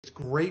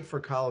great for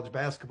college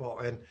basketball.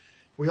 And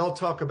we all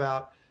talk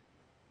about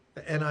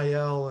the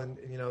NIL and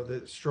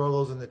the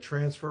struggles and the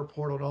transfer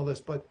portal and all this,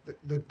 but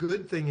the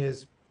good thing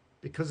is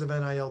because of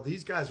NIL,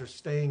 these guys are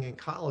staying in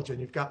college, and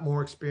you've got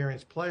more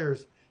experienced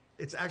players.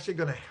 It's actually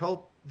going to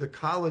help the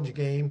college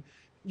game.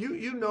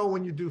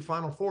 When you do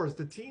Final Fours,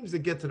 the teams that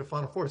get to the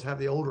Final Fours have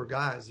the older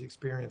guys, the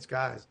experienced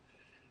guys.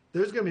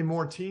 There's going to be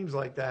more teams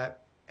like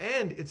that,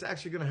 and it's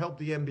actually going to help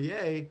the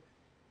NBA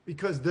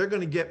because they're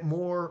going to get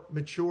more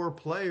mature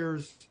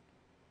players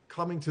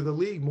coming to the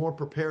league, more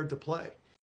prepared to play.